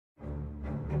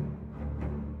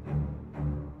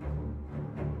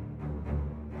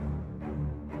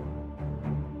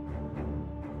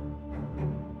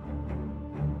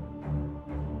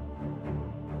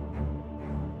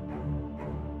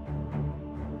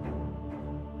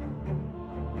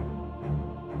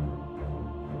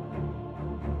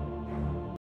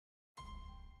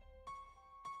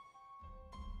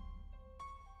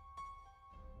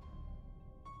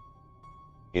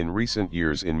In recent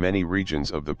years in many regions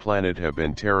of the planet have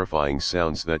been terrifying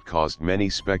sounds that caused many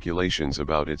speculations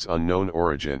about its unknown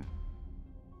origin.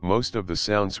 Most of the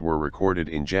sounds were recorded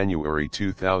in January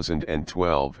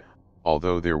 2012,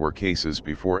 although there were cases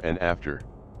before and after.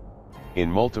 In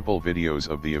multiple videos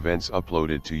of the events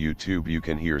uploaded to YouTube you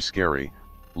can hear scary,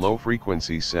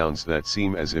 low-frequency sounds that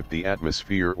seem as if the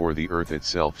atmosphere or the earth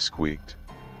itself squeaked.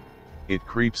 It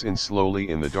creeps in slowly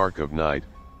in the dark of night,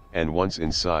 and once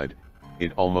inside,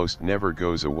 it almost never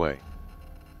goes away.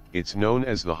 It's known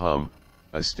as the hum,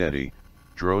 a steady,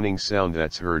 droning sound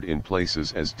that's heard in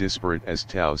places as disparate as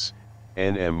Taos,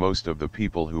 and most of the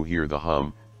people who hear the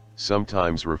hum,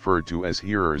 sometimes referred to as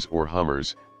hearers or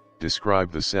hummers,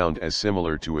 describe the sound as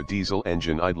similar to a diesel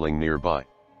engine idling nearby.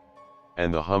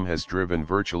 And the hum has driven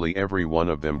virtually every one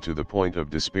of them to the point of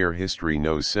despair. History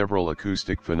knows several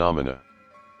acoustic phenomena.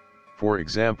 For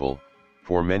example,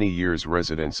 for many years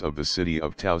residents of the city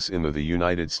of Taos in the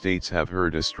United States have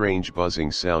heard a strange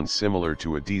buzzing sound similar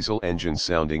to a diesel engine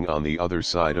sounding on the other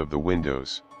side of the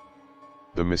windows.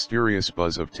 The mysterious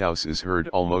buzz of Taos is heard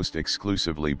almost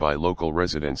exclusively by local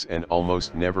residents and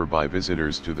almost never by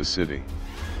visitors to the city.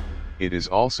 It is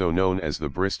also known as the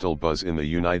Bristol buzz in the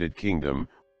United Kingdom,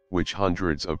 which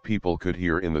hundreds of people could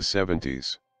hear in the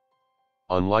 70s.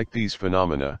 Unlike these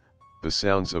phenomena, the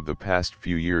sounds of the past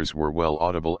few years were well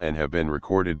audible and have been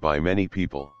recorded by many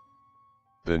people.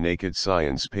 The Naked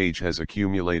Science page has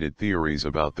accumulated theories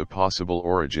about the possible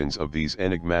origins of these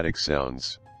enigmatic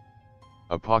sounds.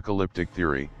 Apocalyptic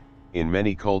theory. In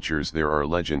many cultures there are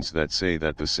legends that say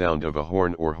that the sound of a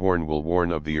horn or horn will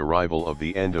warn of the arrival of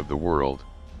the end of the world.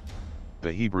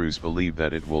 The Hebrews believe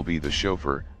that it will be the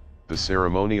shofar, the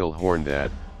ceremonial horn that,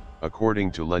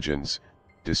 according to legends,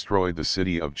 destroyed the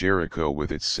city of Jericho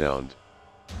with its sound.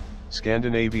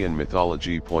 Scandinavian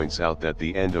mythology points out that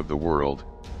the end of the world,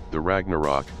 the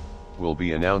Ragnarok, will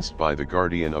be announced by the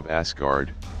guardian of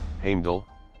Asgard, Heimdall,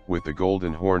 with the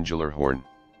golden horngular horn.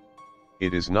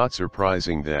 It is not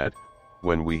surprising that,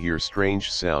 when we hear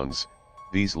strange sounds,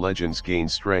 these legends gain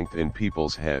strength in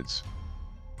people's heads.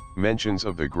 Mentions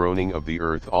of the groaning of the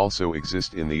earth also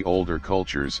exist in the older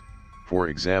cultures. For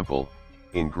example,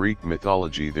 in Greek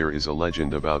mythology there is a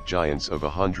legend about giants of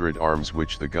 100 arms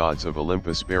which the gods of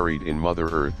Olympus buried in Mother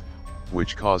Earth,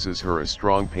 which causes her a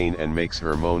strong pain and makes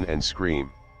her moan and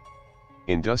scream.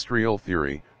 Industrial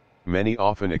theory. Many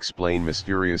often explain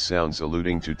mysterious sounds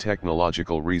alluding to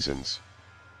technological reasons.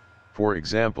 For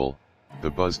example, the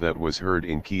buzz that was heard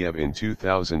in Kiev in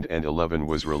 2011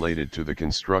 was related to the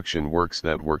construction works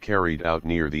that were carried out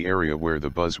near the area where the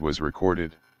buzz was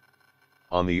recorded.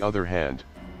 On the other hand,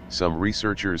 some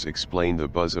researchers explain the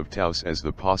buzz of Taos as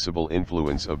the possible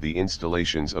influence of the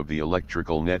installations of the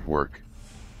electrical network.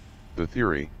 The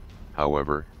theory,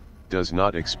 however, does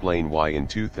not explain why in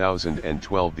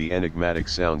 2012 the enigmatic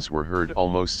sounds were heard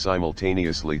almost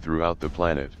simultaneously throughout the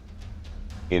planet.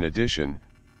 In addition,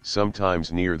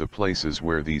 sometimes near the places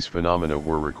where these phenomena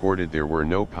were recorded there were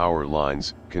no power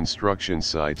lines, construction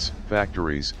sites,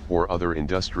 factories, or other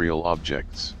industrial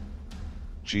objects.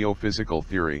 Geophysical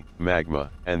theory. Magma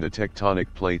and the tectonic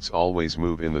plates always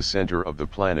move in the center of the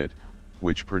planet,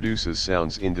 which produces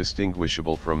sounds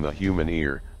indistinguishable from the human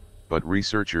ear, but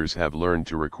researchers have learned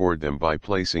to record them by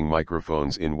placing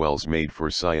microphones in wells made for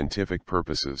scientific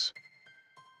purposes.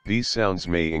 These sounds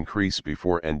may increase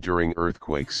before and during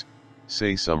earthquakes,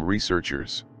 say some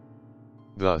researchers.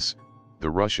 Thus, the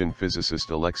Russian physicist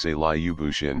Alexei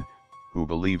Lyubushin, who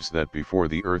believes that before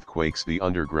the earthquakes the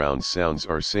underground sounds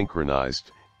are synchronized,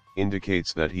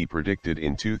 indicates that he predicted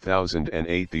in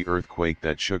 2008 the earthquake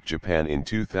that shook Japan in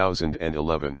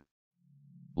 2011.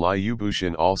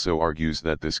 Lyubushin also argues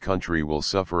that this country will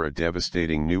suffer a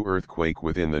devastating new earthquake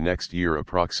within the next year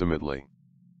approximately.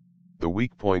 The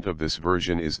weak point of this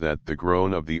version is that the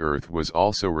groan of the earth was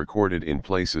also recorded in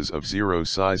places of zero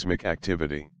seismic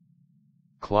activity.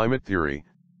 Climate theory.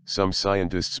 Some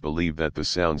scientists believe that the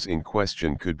sounds in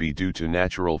question could be due to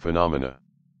natural phenomena.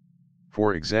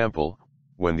 For example,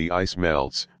 when the ice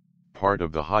melts, part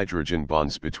of the hydrogen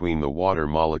bonds between the water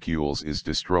molecules is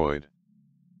destroyed.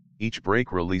 Each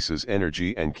break releases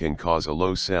energy and can cause a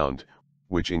low sound,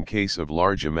 which in case of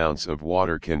large amounts of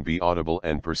water can be audible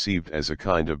and perceived as a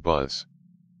kind of buzz.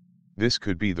 This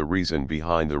could be the reason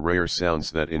behind the rare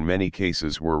sounds that in many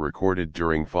cases were recorded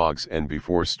during fogs and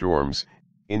before storms,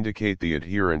 indicate the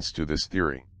adherence to this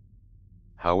theory.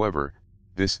 However,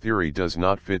 this theory does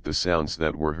not fit the sounds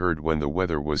that were heard when the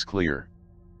weather was clear.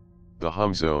 The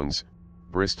hum zones,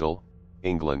 Bristol,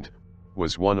 England,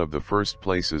 was one of the first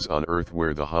places on Earth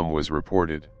where the hum was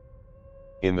reported.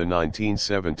 In the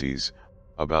 1970s,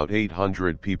 About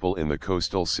 800 people in the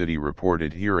coastal city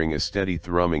reported hearing a steady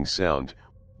thrumming sound,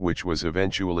 which was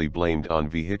eventually blamed on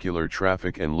vehicular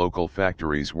traffic and local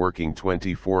factories working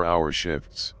 24-hour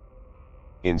shifts.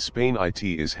 In Spain, it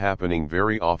is happening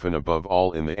very often, above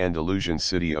all in the Andalusian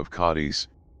city of Cádiz.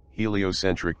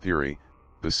 Heliocentric theory: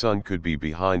 the sun could be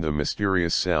behind the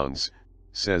mysterious sounds,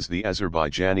 says the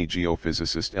Azerbaijani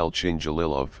geophysicist Elchin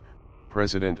Jalilov,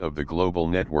 president of the Global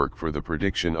Network for the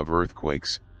Prediction of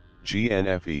Earthquakes,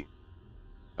 GNFE.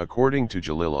 According to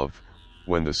Jalilov,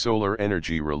 when the solar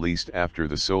energy released after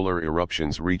the solar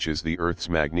eruptions reaches the Earth's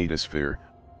magnetosphere,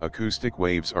 acoustic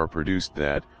waves are produced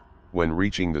that, when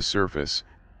reaching the surface,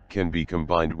 can be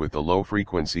combined with the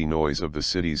low-frequency noise of the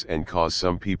cities and cause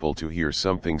some people to hear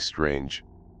something strange.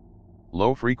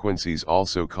 Low frequencies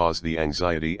also cause the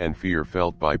anxiety and fear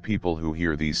felt by people who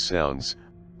hear these sounds,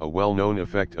 a well-known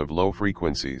effect of low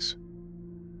frequencies.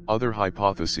 Other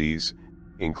hypotheses,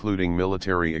 including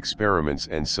military experiments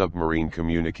and submarine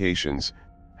communications,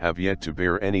 have yet to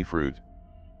bear any fruit.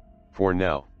 For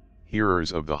now,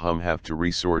 hearers of the hum have to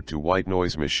resort to white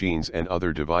noise machines and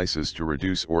other devices to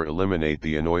reduce or eliminate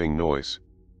the annoying noise.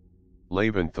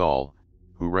 Leventhal,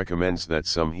 who recommends that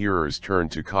some hearers turn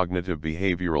to cognitive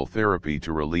behavioral therapy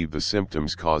to relieve the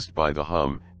symptoms caused by the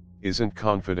hum, isn't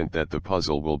confident that the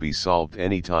puzzle will be solved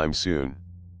anytime soon.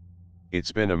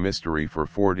 It's been a mystery for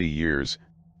 40 years,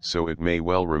 so it may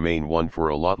well remain one for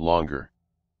a lot longer.